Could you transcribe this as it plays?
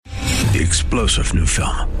The explosive new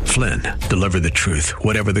film, Flynn, deliver the truth,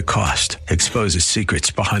 whatever the cost, exposes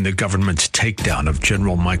secrets behind the government's takedown of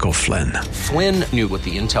General Michael Flynn. Flynn knew what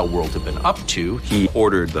the intel world had been up to. He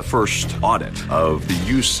ordered the first audit of the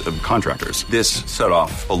use of contractors. This set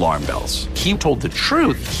off alarm bells. He told the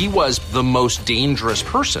truth. He was the most dangerous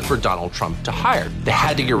person for Donald Trump to hire. They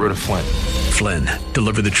had to get rid of Flynn. Flynn,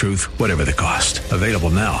 deliver the truth, whatever the cost. Available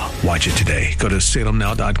now. Watch it today. Go to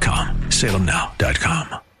salemnow.com.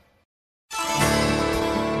 salemnow.com.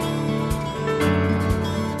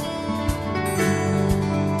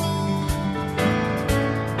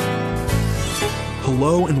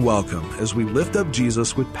 Hello and welcome as we lift up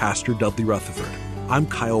Jesus with Pastor Dudley Rutherford. I'm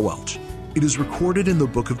Kyle Welch. It is recorded in the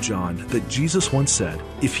book of John that Jesus once said,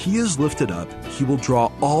 "If he is lifted up, he will draw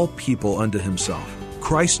all people unto himself."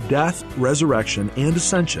 Christ's death, resurrection, and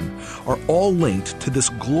ascension are all linked to this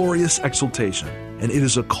glorious exaltation, and it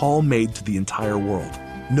is a call made to the entire world.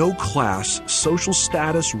 No class, social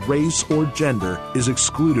status, race, or gender is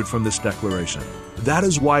excluded from this declaration. That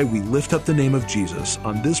is why we lift up the name of Jesus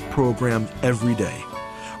on this program every day.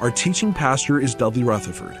 Our teaching pastor is Dudley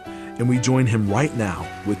Rutherford, and we join him right now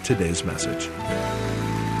with today's message.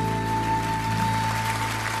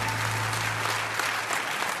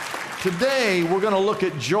 Today, we're going to look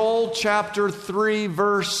at Joel chapter 3,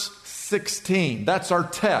 verse 16. That's our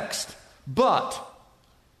text. But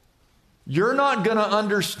you're not going to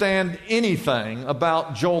understand anything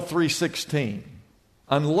about Joel 3:16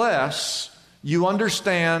 unless you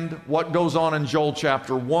understand what goes on in Joel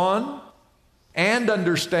chapter 1 and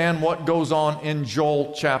understand what goes on in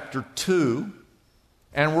Joel chapter 2.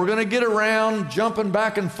 And we're going to get around jumping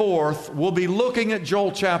back and forth. We'll be looking at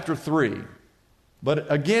Joel chapter 3. But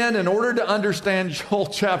again, in order to understand Joel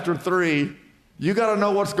chapter 3, you got to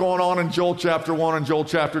know what's going on in Joel chapter 1 and Joel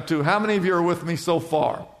chapter 2. How many of you are with me so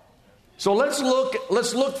far? So let's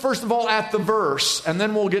look first of all at the verse, and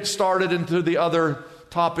then we'll get started into the other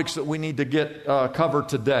topics that we need to get covered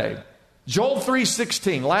today. Joel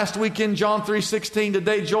 3:16. Last weekend, John 3:16.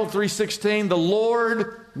 Today, Joel 3:16. The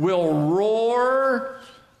Lord will roar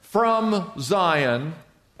from Zion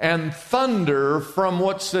and thunder from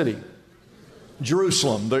what city?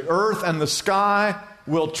 Jerusalem. The earth and the sky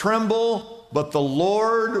will tremble, but the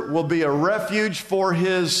Lord will be a refuge for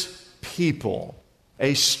his people,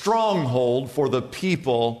 a stronghold for the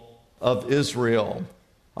people of Israel.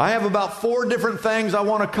 I have about 4 different things I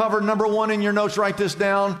want to cover. Number 1 in your notes, write this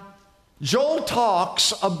down. Joel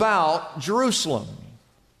talks about Jerusalem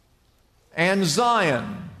and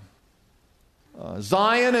Zion.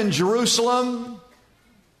 Zion and Jerusalem,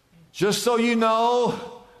 just so you know,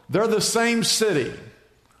 they're the same city.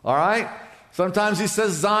 All right? Sometimes he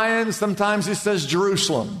says Zion, sometimes he says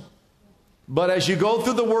Jerusalem. But as you go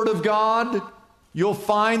through the Word of God, you'll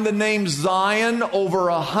find the name Zion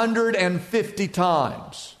over 150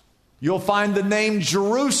 times. You'll find the name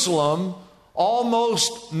Jerusalem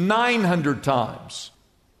almost 900 times.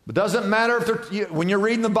 It doesn't matter if when you're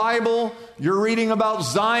reading the Bible, you're reading about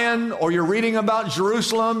Zion or you're reading about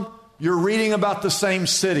Jerusalem, you're reading about the same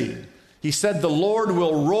city. He said the Lord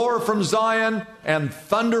will roar from Zion and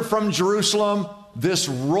thunder from Jerusalem. This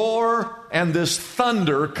roar and this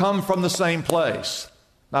thunder come from the same place.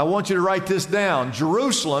 Now, I want you to write this down.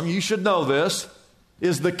 Jerusalem, you should know this,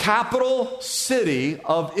 is the capital city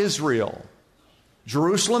of Israel.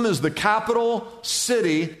 Jerusalem is the capital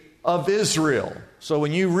city of Israel. So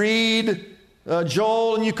when you read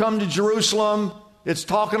Joel and you come to Jerusalem, it's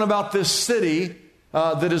talking about this city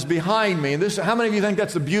that is behind me. How many of you think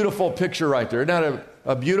that's a beautiful picture right there? Isn't that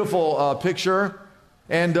a beautiful picture?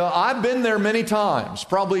 And I've been there many times,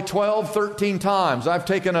 probably 12, 13 times. I've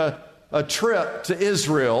taken a trip to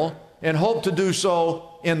Israel and hope to do so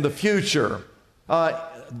in the future.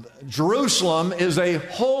 Jerusalem is a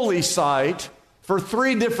holy site for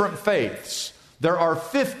 3 different faiths. There are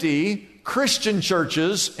 50 Christian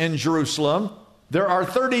churches in Jerusalem. There are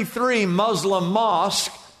 33 Muslim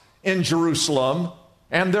mosques in Jerusalem.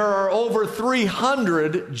 And there are over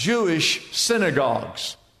 300 Jewish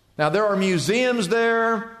synagogues. Now, there are museums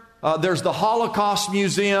there. There's the Holocaust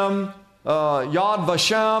Museum, Yad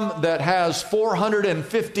Vashem, that has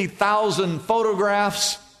 450,000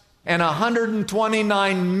 photographs and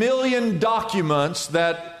 129 million documents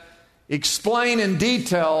that explain in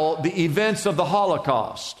detail the events of the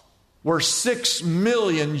Holocaust, where 6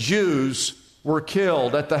 million Jews were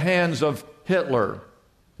killed at the hands of Hitler.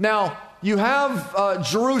 Now, you have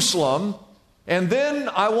Jerusalem, and then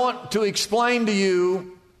I want to explain to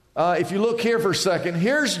you, if you look here for a second,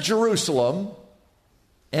 here's Jerusalem,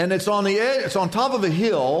 and it's on the edge, it's on top of a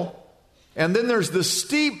hill, and then there's this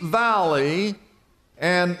steep valley,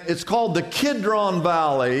 and it's called the Kidron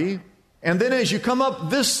Valley, And then as you come up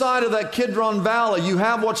this side of that Kidron Valley, you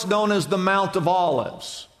have what's known as the Mount of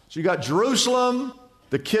Olives. So you got Jerusalem,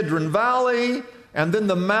 the Kidron Valley, and then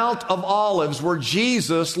the Mount of Olives, where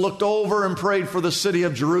Jesus looked over and prayed for the city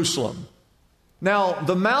of Jerusalem. Now,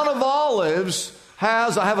 the Mount of Olives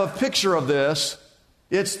I have a picture of this.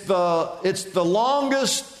 It's the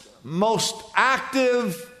longest, most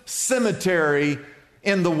active cemetery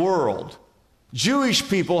in the world. Jewish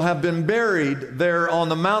people have been buried there on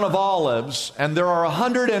the Mount of Olives, and there are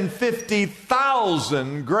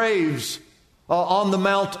 150,000 graves on the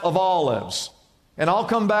Mount of Olives. And I'll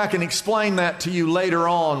come back and explain that to you later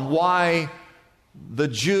on, why the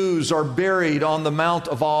Jews are buried on the Mount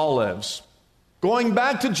of Olives. Going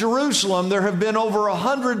back to Jerusalem, there have been over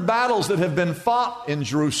 100 battles that have been fought in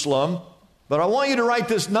Jerusalem. But I want you to write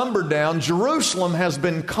this number down. Jerusalem has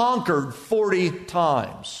been conquered 40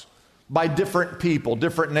 times by different people,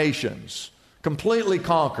 different nations. Completely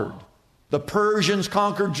conquered. The Persians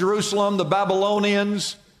conquered Jerusalem, the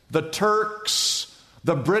Babylonians, the Turks,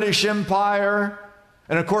 the British Empire,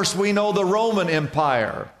 and of course we know the Roman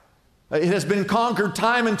Empire. It has been conquered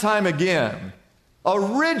time and time again.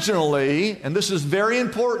 Originally, and this is very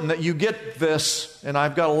important that you get this, and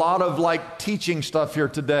I've got a lot of teaching stuff here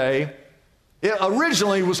today. It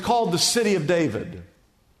originally was called the City of David.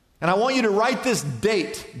 And I want you to write this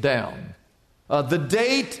date down. The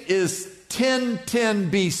date is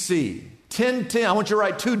 1010 BC. 1010, I want you to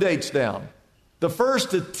write two dates down. The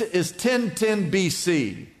first is 1010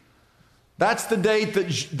 BC. That's the date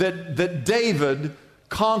that David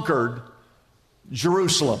conquered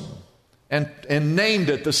Jerusalem and named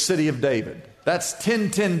it the City of David. That's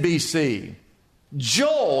 1010 BC.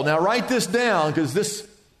 Joel, now write this down, because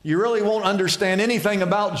you really won't understand anything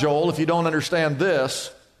about Joel if you don't understand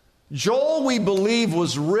this. Joel, we believe,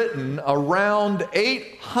 was written around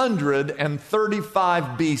 835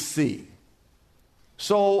 BC.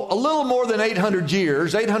 So a little more than 800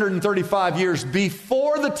 years, 835 years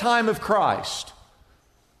before the time of Christ,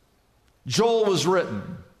 Joel was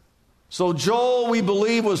written. So Joel, we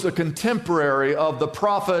believe, was a contemporary of the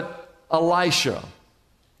prophet Elisha.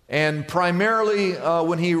 And primarily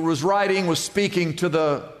when he was writing, was speaking to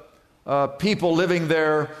the people living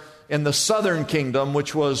there in the southern kingdom,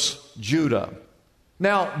 which was Judah.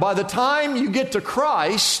 Now, by the time you get to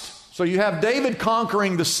Christ, so you have David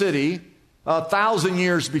conquering the city 1,000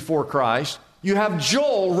 years before Christ. You have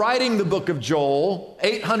Joel writing the book of Joel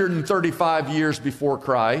 835 years before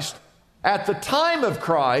Christ. At the time of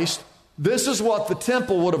Christ, this is what the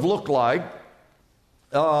temple would have looked like.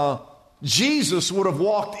 Jesus would have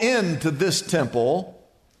walked into this temple.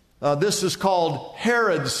 This is called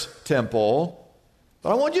Herod's temple.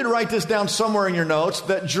 But I want you to write this down somewhere in your notes,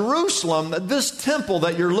 that Jerusalem, this temple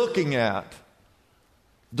that you're looking at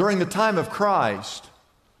during the time of Christ,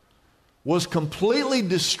 was completely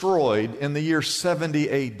destroyed in the year 70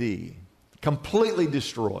 AD. Completely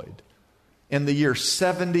destroyed in the year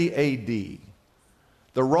 70 AD.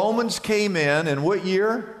 The Romans came in what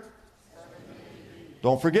year?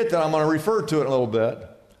 Don't forget that. I'm going to refer to it in a little bit.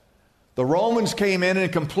 The Romans came in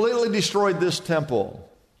and completely destroyed this temple.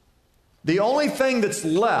 The only thing that's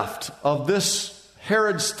left of this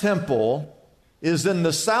Herod's temple is in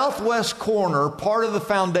the southwest corner, part of the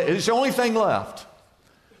foundation. It's the only thing left.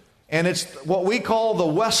 And it's what we call the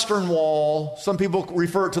Western Wall. Some people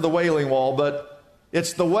refer to the Wailing Wall, but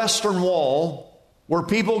it's the Western Wall, where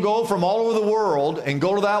people go from all over the world and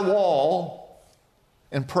go to that wall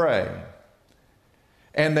and pray.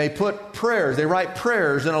 And they put prayers, they write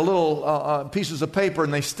prayers in a little pieces of paper,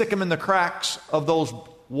 and they stick them in the cracks of those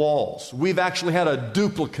walls. We've actually had a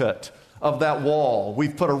duplicate of that wall.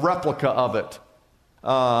 We've put a replica of it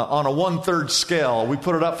on a 1/3 scale. We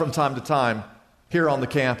put it up from time to time here on the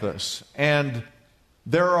campus. And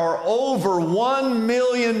there are over 1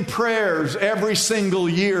 million prayers every single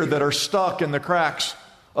year that are stuck in the cracks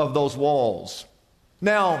of those walls.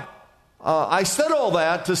 Now, I said all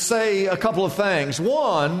that to say a couple of things.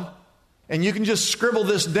 One, and you can just scribble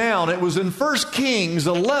this down, it was in 1 Kings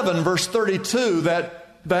 11, verse 32,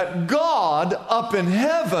 that God up in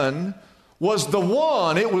heaven was the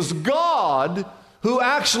one, it was God who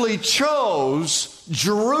actually chose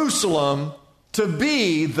Jerusalem to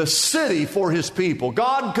be the city for his people.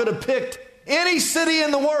 God could have picked any city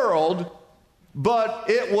in the world, but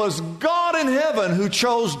it was God in heaven who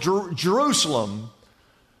chose Jerusalem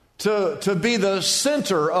to be the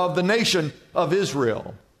center of the nation of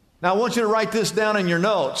Israel. Now I want you to write this down in your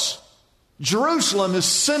notes. Jerusalem is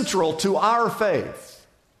central to our faith.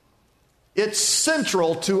 It's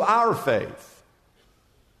central to our faith.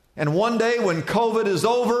 And one day when COVID is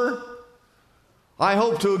over, I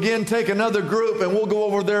hope to again take another group and we'll go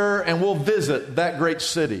over there and we'll visit that great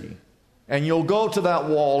city. And you'll go to that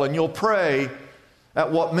wall and you'll pray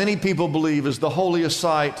at what many people believe is the holiest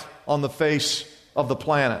site on the face of the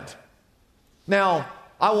planet. Now,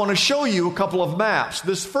 I want to show you a couple of maps.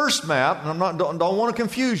 This first map, and don't want to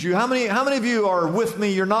confuse you. How many of you are with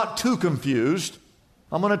me? You're not too confused.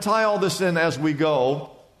 I'm going to tie all this in as we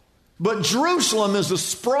go. But Jerusalem is a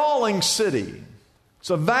sprawling city.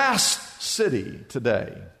 It's a vast city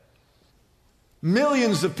today.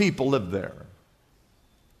 Millions of people live there.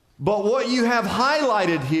 But what you have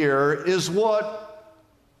highlighted here is what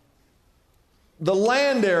the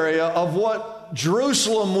land area of what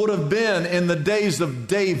Jerusalem would have been in the days of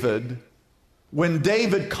David, when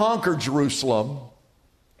David conquered Jerusalem.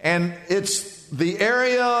 And it's the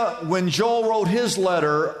area when Joel wrote his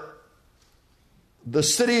letter, the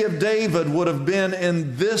city of David would have been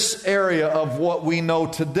in this area of what we know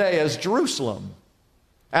today as Jerusalem.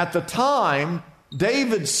 At the time,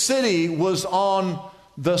 David's city was on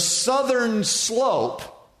the southern slope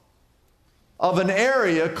of an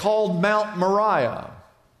area called Mount Moriah.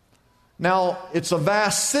 Now, it's a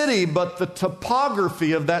vast city, but the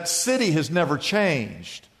topography of that city has never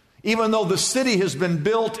changed. Even though the city has been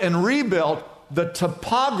built and rebuilt, the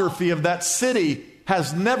topography of that city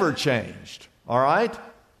has never changed. All right?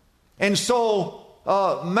 And so,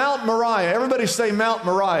 Mount Moriah, everybody say Mount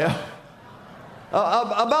Moriah.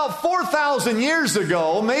 About 4,000 years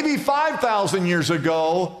ago, maybe 5,000 years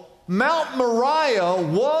ago, Mount Moriah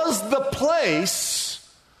was the place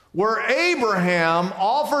where Abraham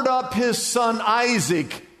offered up his son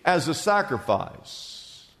Isaac as a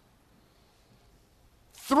sacrifice.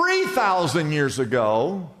 3,000 years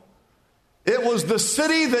ago, it was the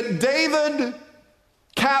city that David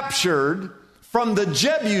captured from the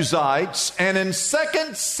Jebusites, and in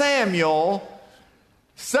 2 Samuel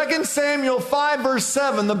 5 verse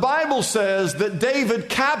 7, the Bible says that David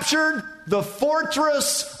captured the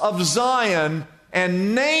fortress of Zion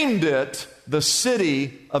and named it the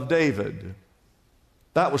city of David.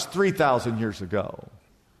 That was 3,000 years ago.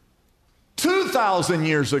 2,000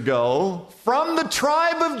 years ago, from the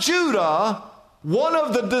tribe of Judah, one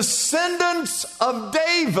of the descendants of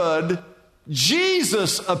David,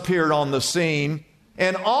 Jesus appeared on the scene.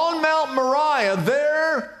 And on Mount Moriah,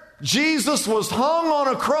 there, Jesus was hung on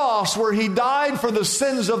a cross where he died for the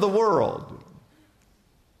sins of the world.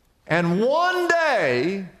 And one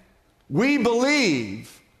day, we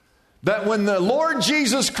believe that when the Lord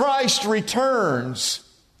Jesus Christ returns,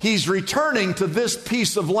 he's returning to this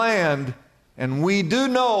piece of land. And we do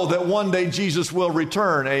know that one day Jesus will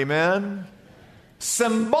return. Amen?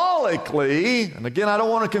 Symbolically, and again, I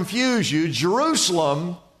don't want to confuse you,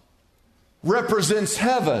 Jerusalem represents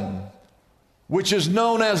heaven, which is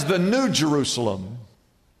known as the New Jerusalem.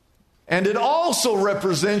 And it also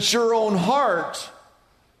represents your own heart,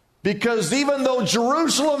 because even though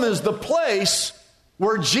Jerusalem is the place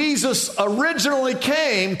where Jesus originally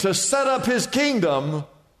came to set up his kingdom,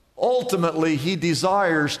 ultimately he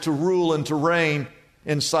desires to rule and to reign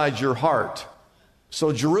inside your heart.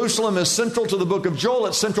 So Jerusalem is central to the book of Joel.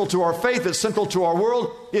 It's central to our faith. It's central to our world.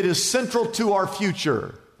 It is central to our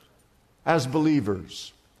future as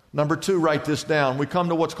believers. Number 2, write this down. We come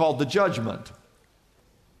to what's called the judgment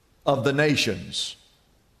of the nations.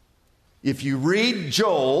 If you read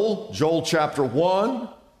Joel chapter 1,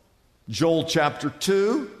 Joel chapter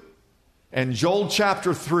 2, and Joel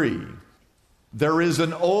chapter 3, there is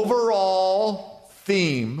an overall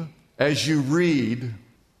theme as you read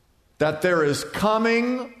that there is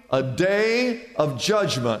coming a day of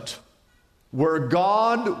judgment where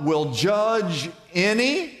God will judge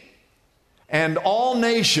any and all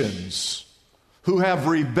nations who have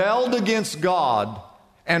rebelled against God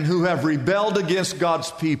and who have rebelled against God's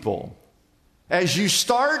people. As you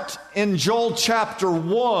start in Joel chapter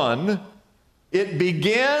 1, it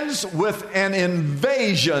begins with an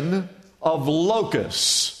invasion of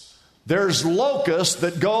locusts. There's locusts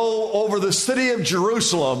that go over the city of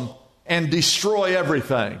Jerusalem and destroy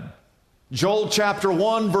everything. Joel chapter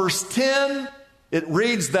 1 verse 10, it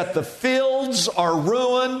reads that the fields are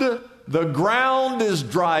ruined, the ground is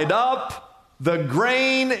dried up, the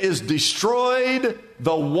grain is destroyed,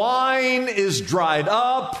 the wine is dried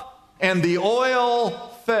up, and the oil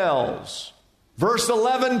fails. Verse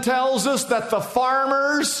 11 tells us that the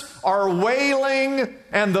farmers are wailing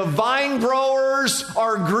and the vine growers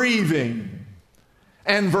are grieving.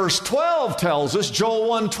 And verse 12 tells us, Joel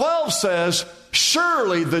 1:12 says,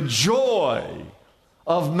 surely the joy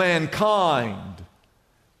of mankind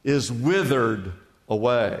is withered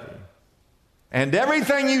away. And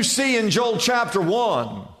everything you see in Joel chapter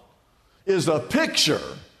 1 is a picture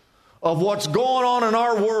of what's going on in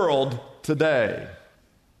our world today.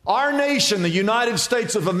 Our nation, the United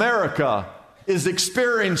States of America, is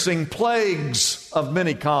experiencing plagues of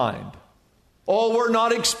many kind. Oh, we're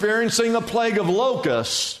not experiencing a plague of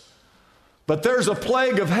locusts, but there's a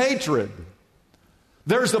plague of hatred.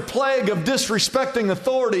 There's a plague of disrespecting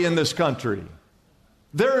authority in this country.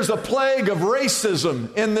 There is a plague of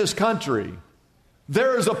racism in this country.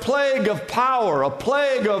 There is a plague of power, a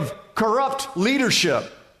plague of corrupt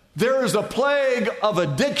leadership. There is a plague of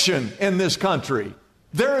addiction in this country.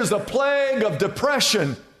 There is a plague of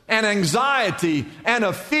depression and anxiety and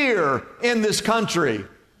of fear in this country.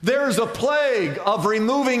 There is a plague of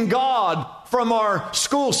removing God from our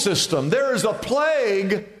school system. There is a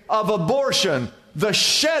plague of abortion, the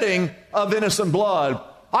shedding of innocent blood.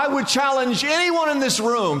 I would challenge anyone in this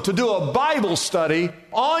room to do a Bible study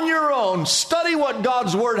on your own. Study what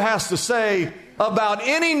God's Word has to say about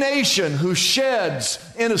any nation who sheds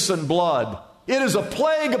innocent blood. It is a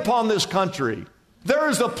plague upon this country. There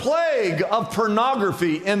is a plague of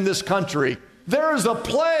pornography in this country. There is a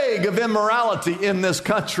plague of immorality in this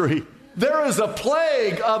country. There is a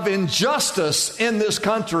plague of injustice in this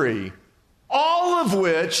country. All of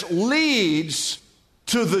which leads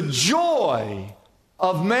to the joy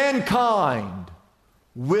of mankind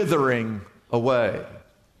withering away.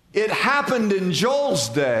 It happened in Joel's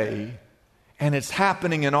day, and it's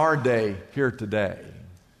happening in our day here today.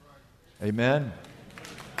 Amen?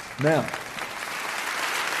 Now,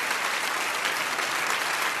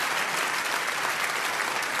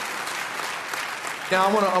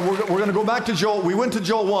 we're going to go back to Joel. We went to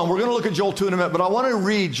Joel 1. We're going to look at Joel 2 in a minute, but I want to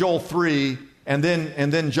read Joel 3 and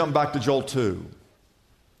then jump back to Joel 2.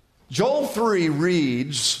 Joel 3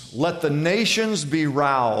 reads, "Let the nations be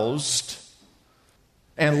roused,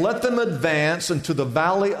 and let them advance into the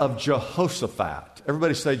valley of Jehoshaphat."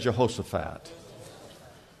 Everybody say Jehoshaphat.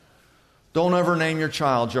 Don't ever name your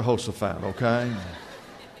child Jehoshaphat, okay?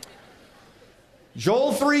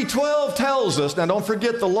 Joel 3:12 tells us, now don't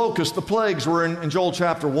forget the locusts, the plagues were in Joel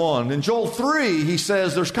chapter 1. In Joel 3, he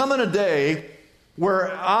says, there's coming a day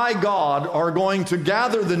where I, God, are going to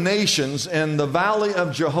gather the nations in the valley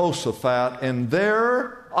of Jehoshaphat, and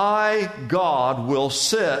there I, God, will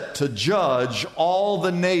sit to judge all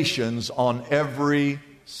the nations on every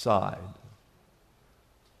side.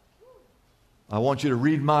 I want you to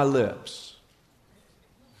read my lips.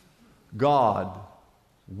 God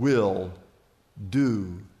will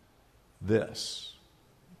do this.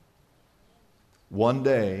 One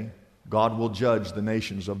day, God will judge the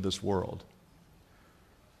nations of this world.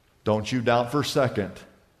 Don't you doubt for a second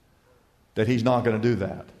that He's not going to do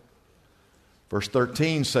that. Verse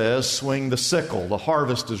 13 says, "Swing the sickle, the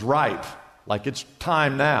harvest is ripe," like it's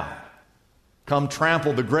time now. "Come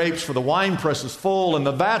trample the grapes, for the winepress is full, and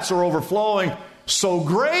the vats are overflowing. So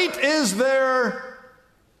great is their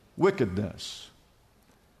wickedness."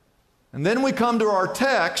 And then we come to our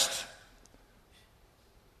text,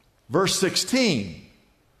 verse 16,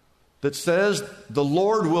 that says, "The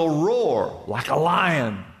Lord will roar like a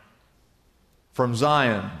lion from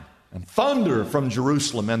Zion, and thunder from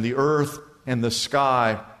Jerusalem, and the earth and the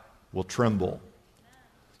sky will tremble."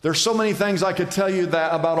 There's so many things I could tell you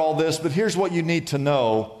about all this, but here's what you need to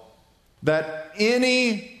know, that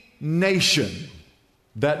any nation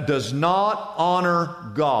that does not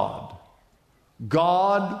honor God,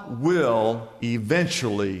 God will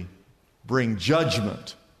eventually bring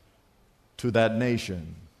judgment to that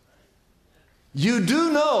nation. You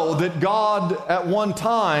do know that God at one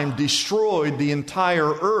time destroyed the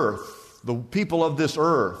entire earth, the people of this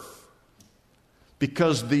earth,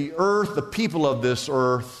 because the earth, the people of this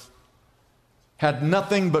earth, had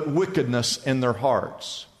nothing but wickedness in their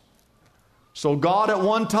hearts. So God at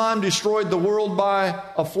one time destroyed the world by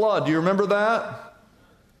a flood. Do you remember that?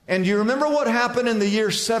 And do you remember what happened in the year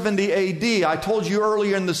 70 AD? I told you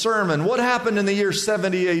earlier in the sermon. What happened in the year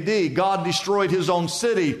 70 AD? God destroyed His own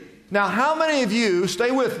city. Now, how many of you,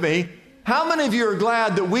 stay with me, how many of you are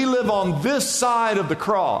glad that we live on this side of the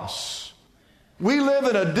cross? We live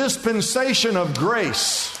in a dispensation of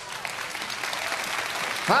grace.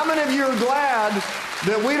 How many of you are glad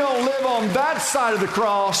that we don't live on that side of the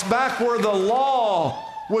cross, back where the law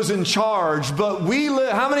was in charge, but we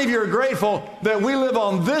live? How many of you are grateful that we live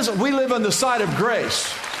on this? We live on the side of grace.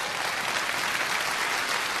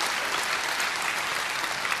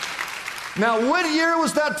 Now, what year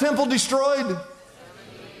was that temple destroyed?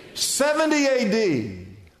 70 AD.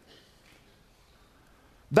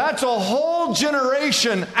 That's a whole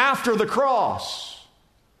generation after the cross.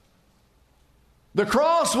 The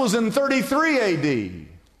cross was in 33 AD.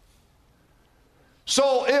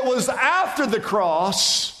 So it was after the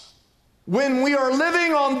cross when we are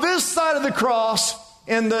living on this side of the cross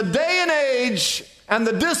in the day and age and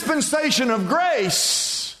the dispensation of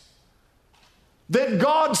grace, that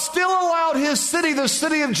God still allowed His city, the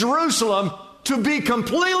city of Jerusalem, to be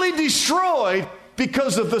completely destroyed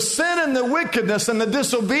because of the sin and the wickedness and the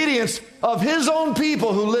disobedience of His own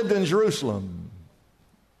people who lived in Jerusalem.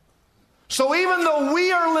 So even though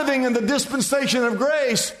we are living in the dispensation of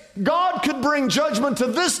grace, God could bring judgment to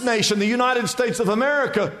this nation, the United States of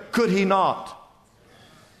America, could He not?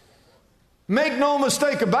 Make no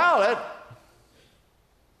mistake about it.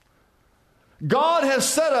 God has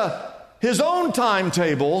set His own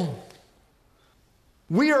timetable.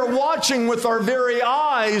 We are watching with our very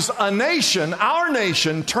eyes a nation, our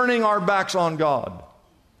nation, turning our backs on God.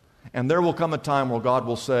 And there will come a time where God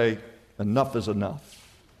will say, enough is enough.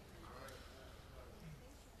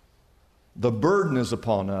 The burden is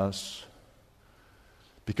upon us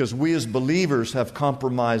because we as believers have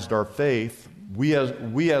compromised our faith. We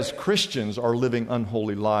as Christians are living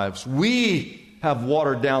unholy lives. We have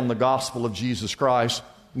watered down the gospel of Jesus Christ.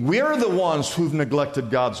 We're the ones who've neglected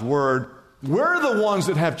God's word. We're the ones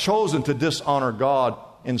that have chosen to dishonor God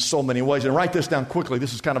in so many ways. And write this down quickly.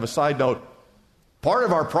 This is kind of a side note. Part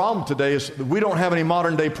of our problem today is that we don't have any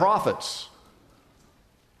modern day prophets.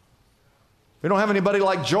 We don't have anybody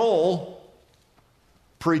like Joel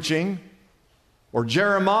preaching or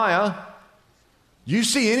Jeremiah. You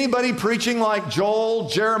see anybody preaching like Joel,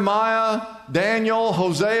 Jeremiah, Daniel,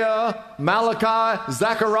 Hosea, Malachi,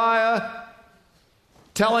 Zechariah,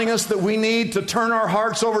 telling us that we need to turn our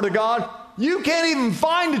hearts over to God? You can't even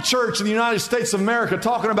find a church in the United States of America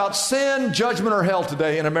talking about sin, judgment, or hell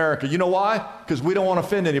today in America. You know why? Because we don't want to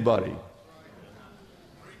offend anybody.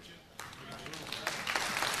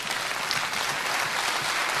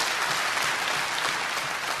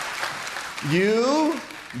 You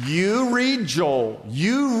read Joel,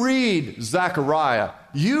 you read Zechariah,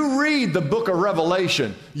 you read the book of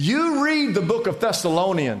Revelation, you read the book of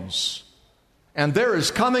Thessalonians, and there is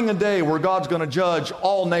coming a day where God's going to judge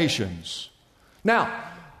all nations. Now,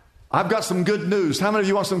 I've got some good news. How many of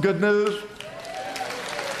you want some good news?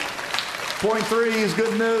 Point 3 is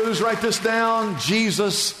good news. Write this down.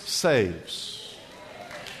 Jesus saves.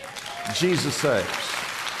 Jesus saves.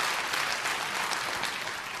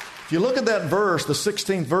 If you look at that verse, the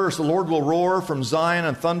 16th verse, the Lord will roar from Zion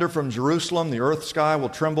and thunder from Jerusalem. The earth sky will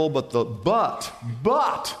tremble, but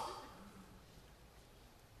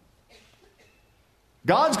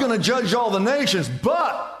God's going to judge all the nations,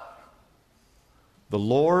 but the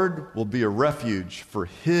Lord will be a refuge for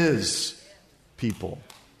His people,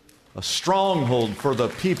 a stronghold for the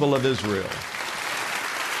people of Israel.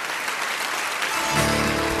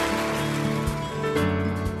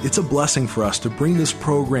 It's a blessing for us to bring this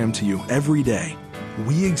program to you every day.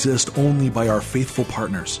 We exist only by our faithful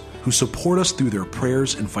partners who support us through their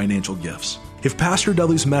prayers and financial gifts. If Pastor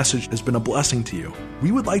Dudley's message has been a blessing to you,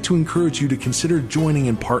 we would like to encourage you to consider joining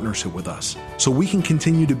in partnership with us so we can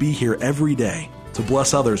continue to be here every day to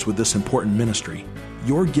bless others with this important ministry.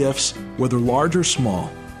 Your gifts, whether large or small,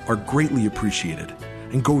 are greatly appreciated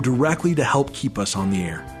and go directly to help keep us on the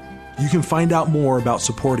air. You can find out more about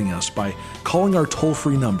supporting us by calling our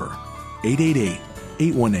toll-free number,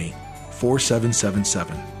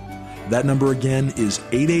 888-818-4777. That number again is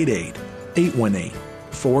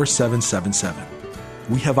 888-818-4777.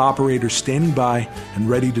 We have operators standing by and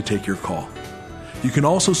ready to take your call. You can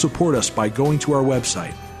also support us by going to our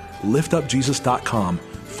website,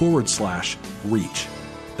 liftupjesus.com/reach.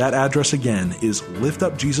 That address again is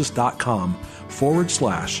liftupjesus.com/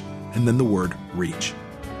 and then the word reach.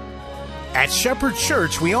 At Shepherd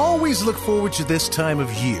Church, we always look forward to this time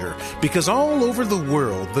of year because all over the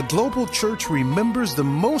world, the global church remembers the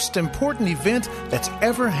most important event that's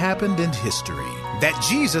ever happened in history. That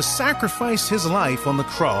Jesus sacrificed His life on the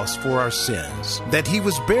cross for our sins. That He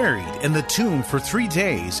was buried in the tomb for 3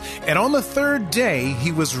 days, and on the third day,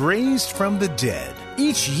 He was raised from the dead.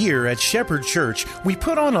 Each year at Shepherd Church, we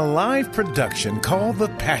put on a live production called The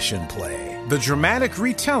Passion Play. The dramatic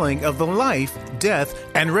retelling of the life, death,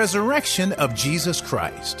 and resurrection of Jesus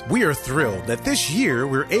Christ. We are thrilled that this year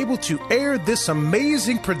we're able to air this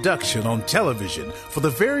amazing production on television for the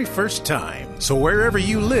very first time. So wherever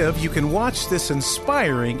you live, you can watch this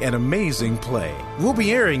inspiring and amazing play. We'll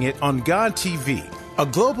be airing it on God TV, a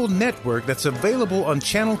global network that's available on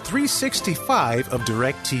Channel 365 of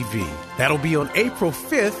DirecTV. That'll be on April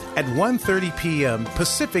 5th at 1:30 p.m.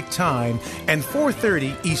 Pacific Time and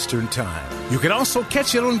 4:30 Eastern Time. You can also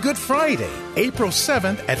catch it on Good Friday, April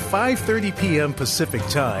 7th at 5:30 p.m. Pacific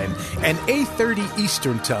Time and 8:30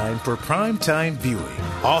 Eastern Time for prime time viewing.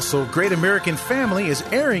 Also, Great American Family is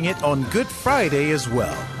airing it on Good Friday as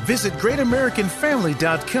well. Visit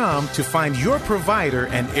GreatAmericanFamily.com to find your provider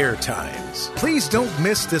and air times. Please don't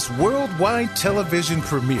miss this worldwide television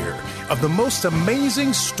premiere of the most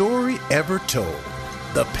amazing story ever told,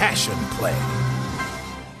 The Passion Play.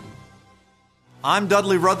 I'm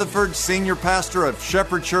Dudley Rutherford, Senior Pastor of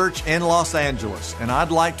Shepherd Church in Los Angeles, and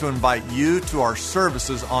I'd like to invite you to our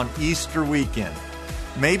services on Easter weekend.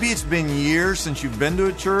 Maybe it's been years since you've been to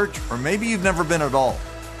a church, or maybe you've never been at all.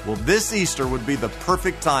 Well, this Easter would be the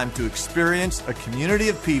perfect time to experience a community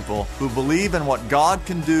of people who believe in what God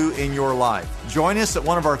can do in your life. Join us at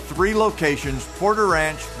one of our 3 locations, Porter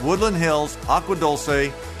Ranch, Woodland Hills, Agua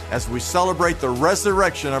Dulce, as we celebrate the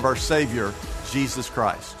resurrection of our Savior, Jesus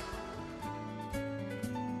Christ.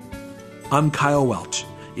 I'm Kyle Welch,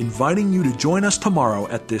 inviting you to join us tomorrow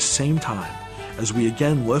at this same time as we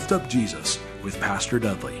again lift up Jesus with Pastor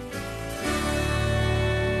Dudley.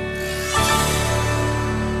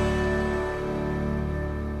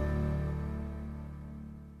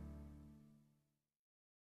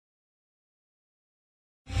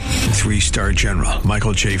 Three-star General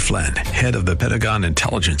Michael J. Flynn, head of the Pentagon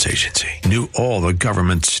Intelligence Agency, knew all the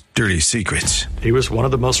government's dirty secrets. He was one of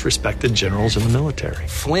the most respected generals in the military.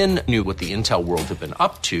 Flynn knew what the intel world had been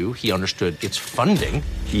up to. He understood its funding.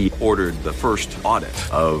 He ordered the first audit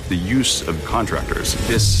of the use of contractors.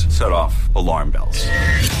 This set off alarm bells.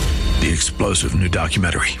 The explosive new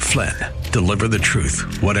documentary, Flynn, Deliver the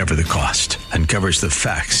Truth, Whatever the Cost, uncovers the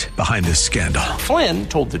facts behind this scandal. Flynn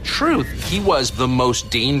told the truth. He was the most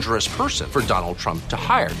dangerous person for Donald Trump to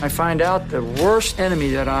hire. I find out the worst enemy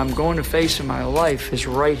that I'm going to face in my life is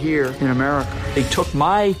right here in America. They took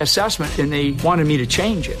my assessment and they wanted me to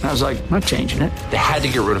change it. And I was like, I'm not changing it. They had to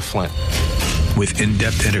get rid of Flynn. With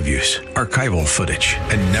in-depth interviews, archival footage,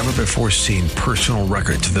 and never-before-seen personal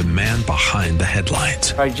records of the man behind the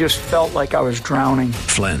headlines. I just felt like I was drowning.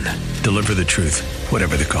 Flynn, Deliver the Truth,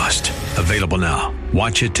 Whatever the Cost. Available now.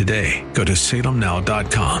 Watch it today. Go to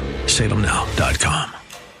salemnow.com. salemnow.com.